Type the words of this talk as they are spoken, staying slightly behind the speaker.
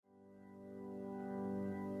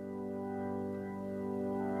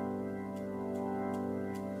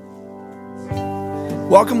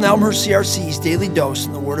Welcome to Elmhurst CRC's Daily Dose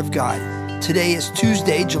in the Word of God. Today is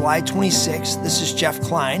Tuesday, July 26th. This is Jeff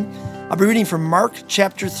Klein. I'll be reading from Mark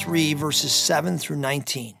chapter 3, verses 7 through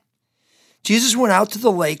 19. Jesus went out to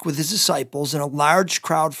the lake with his disciples, and a large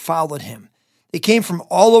crowd followed him. They came from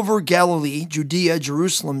all over Galilee, Judea,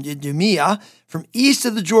 Jerusalem, Idumea, from east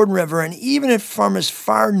of the Jordan River, and even from as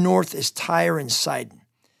far north as Tyre and Sidon.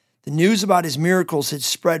 The news about his miracles had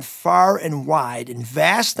spread far and wide, and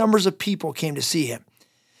vast numbers of people came to see him.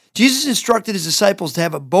 Jesus instructed his disciples to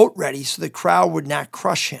have a boat ready so the crowd would not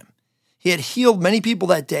crush him. He had healed many people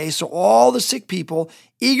that day, so all the sick people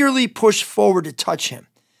eagerly pushed forward to touch him.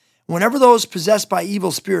 Whenever those possessed by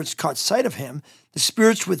evil spirits caught sight of him, the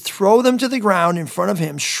spirits would throw them to the ground in front of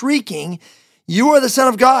him, shrieking, "You are the Son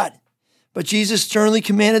of God!" But Jesus sternly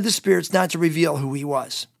commanded the spirits not to reveal who he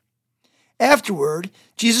was. Afterward,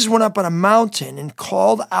 Jesus went up on a mountain and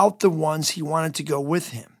called out the ones he wanted to go with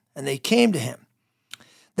him, and they came to him.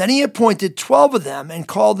 Then he appointed 12 of them and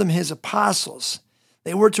called them his apostles.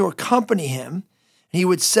 They were to accompany him, and he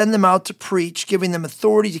would send them out to preach, giving them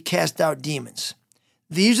authority to cast out demons.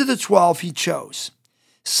 These are the 12 he chose: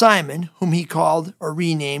 Simon, whom he called or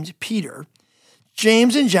renamed Peter,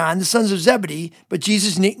 James and John, the sons of Zebedee, but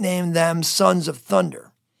Jesus nicknamed them sons of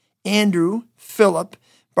thunder, Andrew, Philip,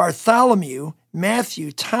 Bartholomew,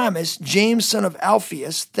 Matthew, Thomas, James son of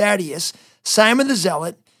Alphaeus, Thaddeus, Simon the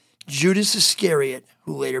Zealot, Judas Iscariot,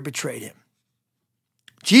 who later betrayed him.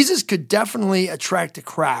 Jesus could definitely attract a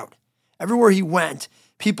crowd. Everywhere he went,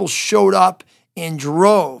 people showed up in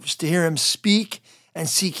droves to hear him speak and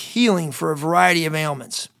seek healing for a variety of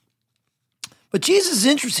ailments. But Jesus is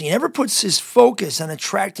interesting. He never puts his focus on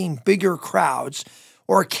attracting bigger crowds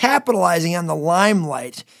or capitalizing on the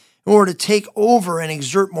limelight in order to take over and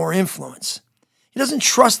exert more influence. He doesn't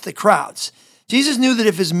trust the crowds. Jesus knew that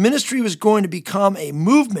if his ministry was going to become a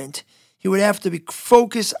movement, he would have to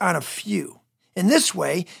focus on a few. In this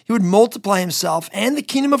way, he would multiply himself, and the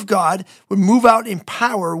kingdom of God would move out in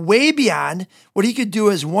power way beyond what he could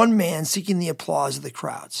do as one man seeking the applause of the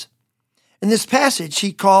crowds. In this passage,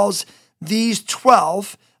 he calls these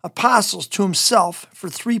 12 apostles to himself for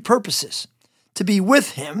three purposes: to be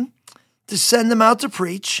with him, to send them out to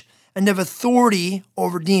preach, and to have authority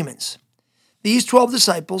over demons. These 12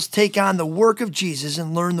 disciples take on the work of Jesus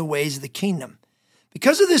and learn the ways of the kingdom.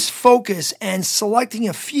 Because of this focus and selecting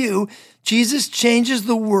a few, Jesus changes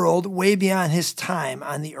the world way beyond his time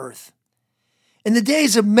on the earth. In the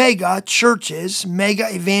days of mega churches,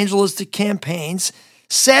 mega evangelistic campaigns,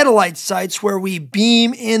 satellite sites where we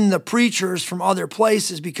beam in the preachers from other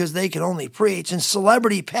places because they can only preach, and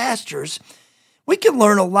celebrity pastors, we can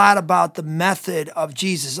learn a lot about the method of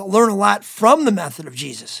Jesus, learn a lot from the method of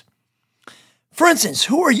Jesus. For instance,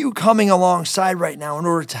 who are you coming alongside right now in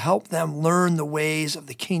order to help them learn the ways of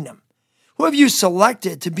the kingdom? Who have you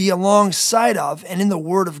selected to be alongside of and in the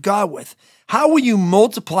Word of God with? How will you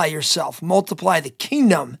multiply yourself, multiply the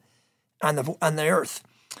kingdom on the earth?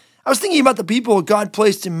 I was thinking about the people God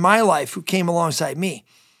placed in my life who came alongside me.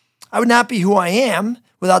 I would not be who I am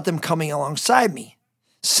without them coming alongside me.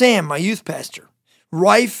 Sam, my youth pastor.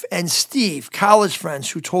 Rife and Steve, college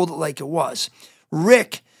friends who told it like it was.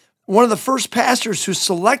 Rick, one of the first pastors who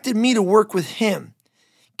selected me to work with him.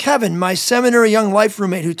 Kevin, my seminary young life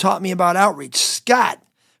roommate who taught me about outreach. Scott,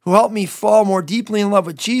 who helped me fall more deeply in love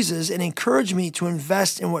with Jesus and encouraged me to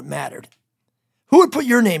invest in what mattered. Who would put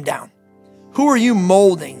your name down? Who are you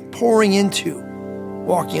molding, pouring into,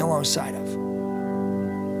 walking alongside of?